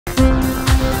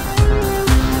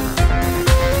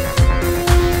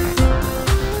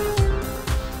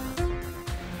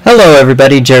Hello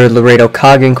everybody, Jared Laredo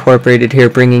Cog Incorporated here,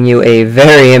 bringing you a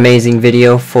very amazing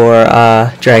video for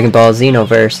Dragon Ball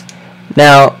Xenoverse.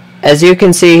 Now, as you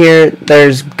can see here,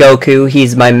 there's Goku.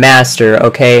 He's my master,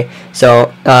 okay?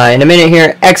 So, in a minute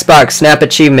here, Xbox Snap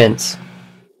Achievements.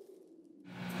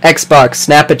 Xbox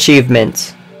Snap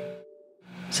Achievements.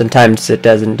 Sometimes it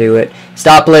doesn't do it.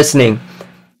 Stop listening.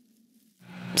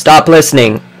 Stop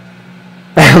listening.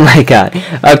 Oh my god.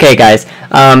 Okay guys,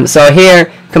 so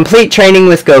here, complete training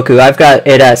with Goku. I've got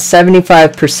it at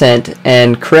 75%,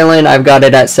 and Krillin, I've got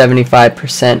it at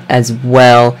 75% as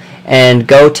well. And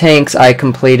Gotenks, I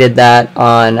completed that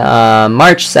on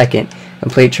March 2nd.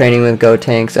 Complete training with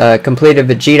Gotenks. Completed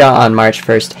Vegeta on March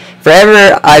 1st.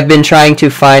 Forever, I've been trying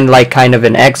to find like kind of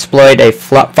an exploit, a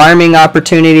farming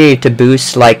opportunity to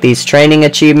boost like these training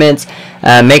achievements.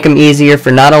 Make them easier for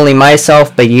not only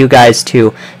myself, but you guys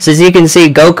too. So as you can see,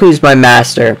 Goku's my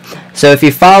master. So if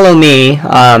you follow me,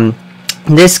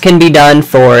 this can be done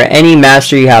for any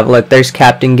master you have. Look, there's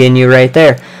Captain Ginyu right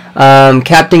there.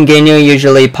 Captain Ginyu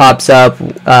usually pops up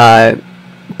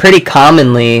pretty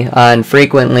commonly and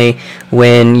frequently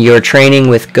when you're training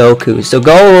with Goku. So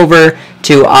go over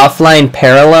to offline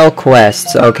parallel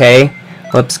quests, okay?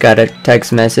 Whoops, got a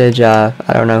text message. I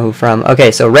don't know who from. Okay,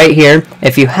 so right here,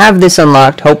 if you have this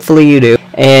unlocked, hopefully you do.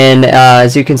 And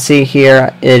as you can see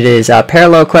here, it is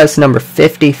parallel quest number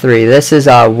 53. This is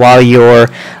while you're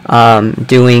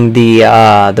doing the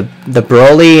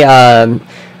Broly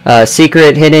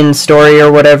secret hidden story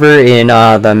or whatever in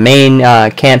the main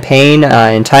campaign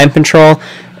in Time Patrol.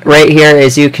 Right here,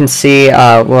 as you can see,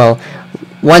 well,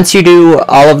 once you do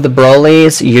all of the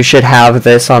Brolys, you should have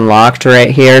this unlocked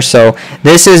right here. So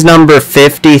this is number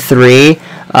 53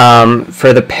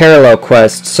 for the parallel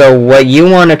quest. So what you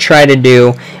want to try to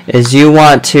do is you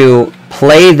want to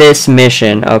play this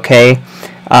mission, okay?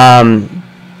 Now,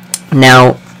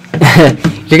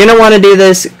 you're going to want to do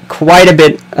this quite a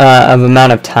bit of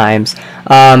amount of times.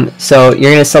 So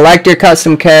you're going to select your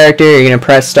custom character, you're going to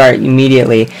press start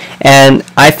immediately. And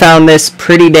I found this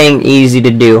pretty dang easy to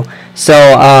do. So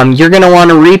you're going to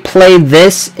want to replay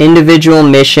this individual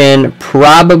mission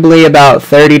probably about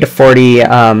 30 to 40,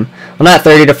 well, not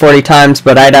 30 to 40 times,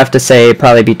 but I'd have to say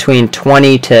probably between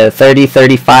 20 to 30,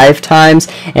 35 times.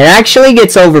 And it actually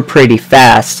gets over pretty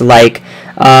fast. Like,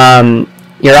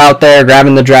 you're out there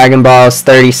grabbing the Dragon Balls,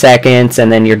 30 seconds, and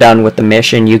then you're done with the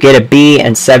mission. You get a B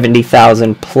and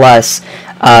 70,000 plus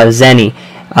Zeni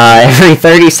every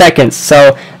 30 seconds.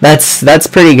 So that's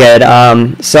pretty good.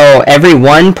 So every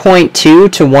 1.2 to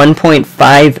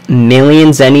 1.5 million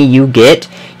Zeni you get,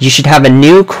 you should have a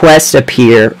new quest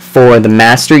appear for the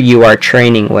master you are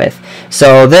training with.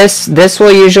 So this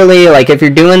will usually, like if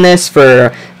you're doing this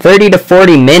for 30 to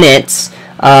 40 minutes,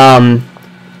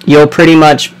 you'll pretty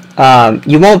much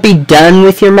you won't be done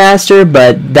with your master,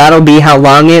 but that'll be how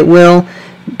long it will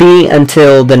be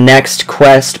until the next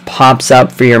quest pops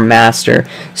up for your master.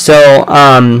 So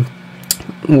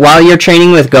while you're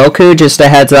training with Goku, just a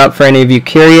heads up for any of you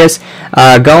curious,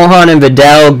 Gohan and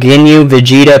Videl, Ginyu,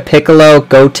 Vegeta, Piccolo,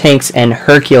 Gotenks, and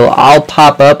Hercule all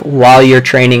pop up while you're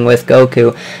training with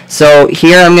Goku. So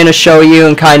here I'm going to show you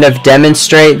and kind of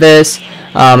demonstrate this.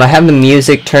 I have the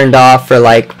music turned off for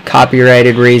like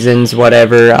copyrighted reasons,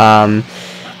 whatever.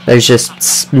 There's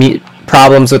just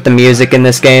problems with the music in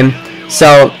this game.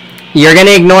 So you're going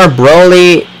to ignore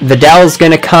Broly. Videl's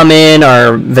going to come in,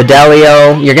 or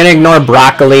Videlio. You're going to ignore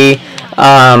Broccoli.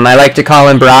 I like to call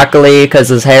him Broccoli because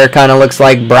his hair kind of looks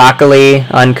like broccoli,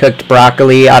 uncooked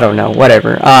broccoli. I don't know,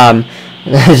 whatever.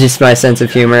 That's just my sense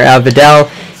of humor. Videl,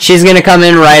 she's going to come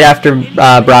in right after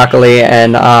Broccoli,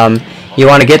 and you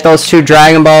want to get those two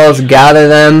Dragon Balls, gather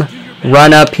them,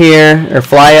 run up here, or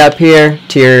fly up here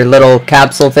to your little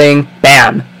capsule thing.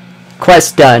 Bam!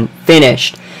 Quest done.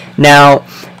 Finished. Now,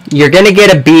 you're going to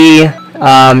get a B.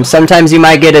 Sometimes you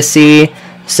might get a C.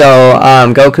 So,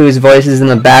 Goku's voice is in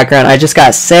the background. I just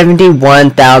got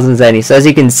 71,000 Zeni. So, as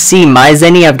you can see, my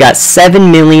Zeni, I've got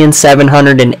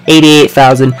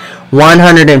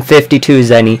 7,788,152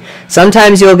 Zeni.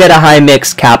 Sometimes you'll get a high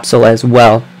mix capsule as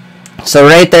well. So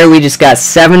right there, we just got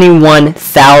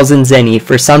 71,000 Zeni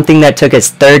for something that took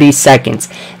us 30 seconds.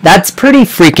 That's pretty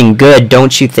freaking good,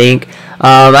 don't you think?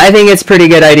 I think it's a pretty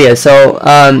good idea. So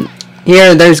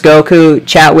here, there's Goku.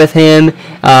 Chat with him.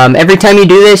 Every time you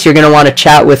do this, you're going to want to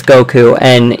chat with Goku,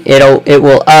 and it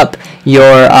will up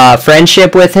your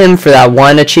friendship with him for that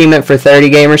one achievement for 30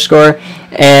 gamer score.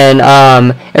 And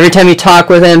every time you talk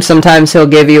with him, sometimes he'll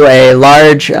give you a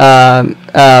large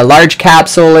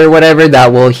capsule or whatever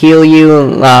that will heal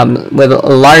you with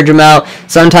a large amount.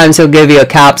 Sometimes he'll give you a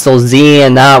capsule Z,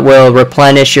 and that will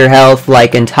replenish your health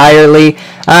like entirely.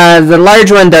 The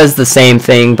large one does the same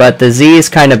thing, but the Z is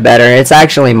kind of better. It's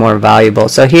actually more valuable.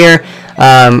 So here,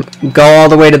 go all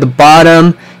the way to the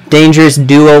bottom. Dangerous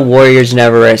Duo Warriors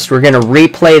Xenoverse. We're going to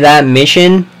replay that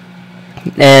mission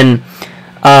and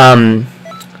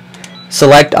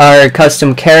select our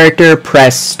custom character,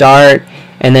 press start,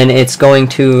 and then it's going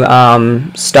to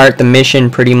start the mission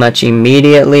pretty much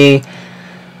immediately.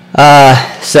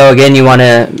 So again, you want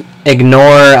to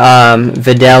ignore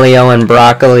Videlio and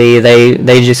Broccoli.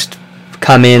 They just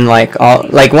come in like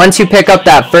once you pick up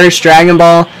that first Dragon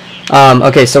Ball.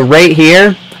 Okay, so right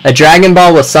here, a Dragon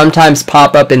Ball will sometimes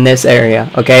pop up in this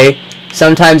area. Okay,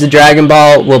 sometimes a Dragon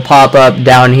Ball will pop up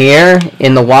down here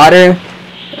in the water,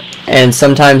 and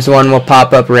sometimes one will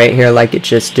pop up right here like it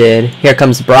just did. Here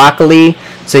comes Broccoli,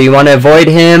 so you want to avoid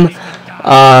him.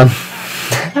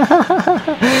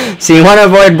 So you want to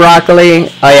avoid Broccoli.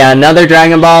 Oh yeah, another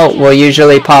Dragon Ball will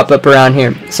usually pop up around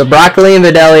here. So Broccoli and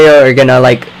Videlio are gonna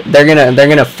they're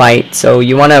gonna fight. So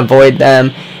you want to avoid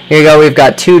them. Here you go. We've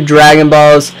got 2 Dragon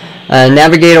Balls.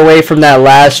 Navigate away from that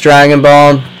last Dragon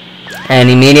Ball and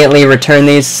immediately return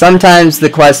these. Sometimes the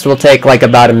quest will take like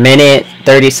about a minute,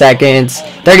 30 seconds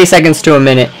to a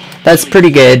minute. That's pretty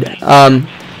good.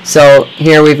 So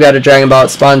here we've got a Dragon Ball. It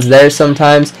spawns there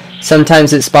sometimes.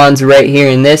 Sometimes it spawns right here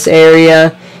in this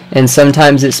area, and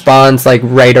sometimes it spawns like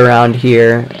right around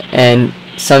here, and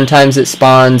sometimes it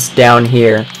spawns down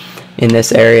here in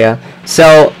this area.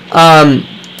 So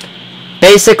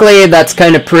basically that's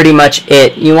kind of pretty much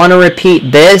it. You want to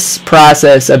repeat this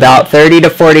process about 30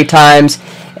 to 40 times,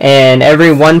 and every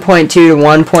 1.2 to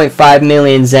 1.5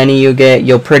 million Zeni you get,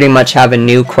 you'll pretty much have a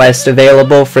new quest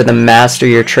available for the master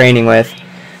you're training with.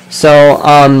 So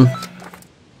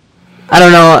I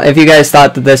don't know if you guys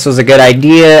thought that this was a good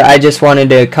idea. I just wanted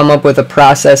to come up with a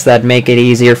process that'd make it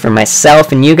easier for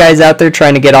myself and you guys out there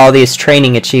trying to get all these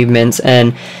training achievements,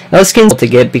 and those skins to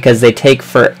get because they take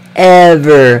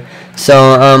forever. So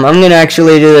I'm gonna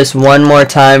actually do this one more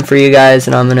time for you guys,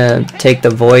 and I'm gonna take the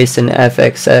voice and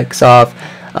FXX off.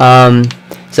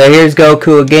 So here's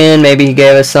Goku again. Maybe he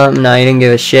gave us something. No, he didn't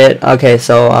give a shit. Okay,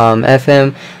 so F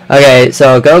him. Okay,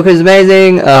 so Goku's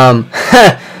amazing.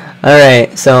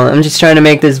 Alright, so I'm just trying to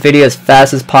make this video as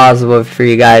fast as possible for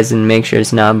you guys and make sure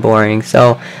it's not boring.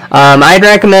 So I'd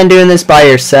recommend doing this by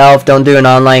yourself. Don't do an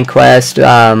online quest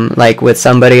like with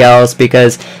somebody else,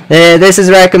 because this is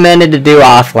recommended to do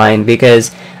offline, because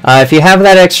if you have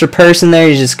that extra person there,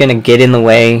 you're just going to get in the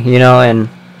way, you know, and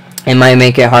it might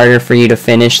make it harder for you to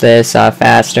finish this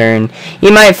faster, and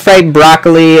you might fight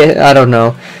Broccoli, I don't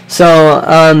know. So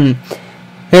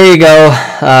there you go.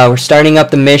 We're starting up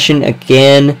the mission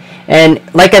again. And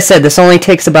like I said, this only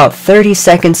takes about 30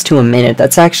 seconds to a minute.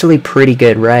 That's actually pretty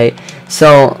good, right?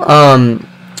 So,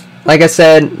 like I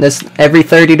said, this every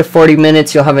 30 to 40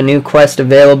 minutes you'll have a new quest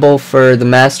available for the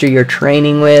master you're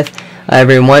training with.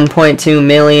 Every 1.2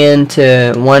 million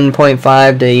to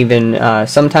 1.5 to even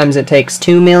sometimes it takes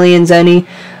 2 million Zeni.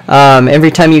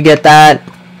 Every time you get that,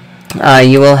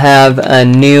 you will have a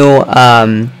new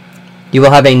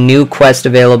quest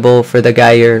available for the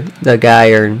guy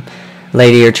or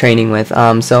lady you're training with.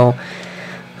 So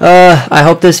I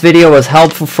hope this video was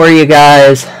helpful for you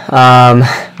guys.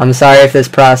 I'm sorry if this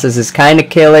process is kind of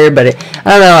killer, but I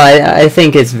don't know, I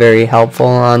think it's very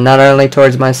helpful, not only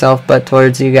towards myself but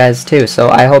towards you guys too. So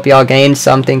I hope y'all gained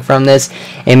something from this.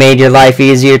 It made your life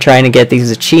easier trying to get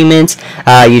these achievements.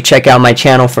 You check out my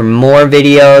channel for more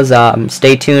videos.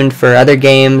 Stay tuned for other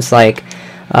games like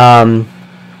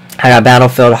I got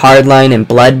Battlefield Hardline and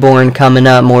Bloodborne coming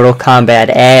up, Mortal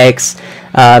Kombat X,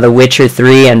 The Witcher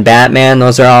 3, and Batman.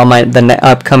 Those are all the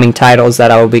upcoming titles that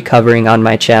I will be covering on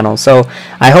my channel. So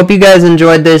I hope you guys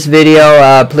enjoyed this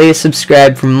video. Please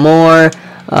subscribe for more.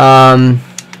 Follow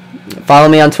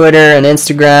me on Twitter and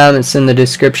Instagram. It's in the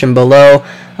description below.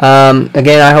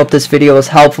 Again, I hope this video was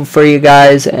helpful for you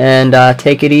guys, and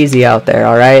take it easy out there,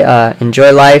 alright?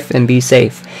 Enjoy life and be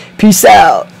safe. Peace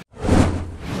out!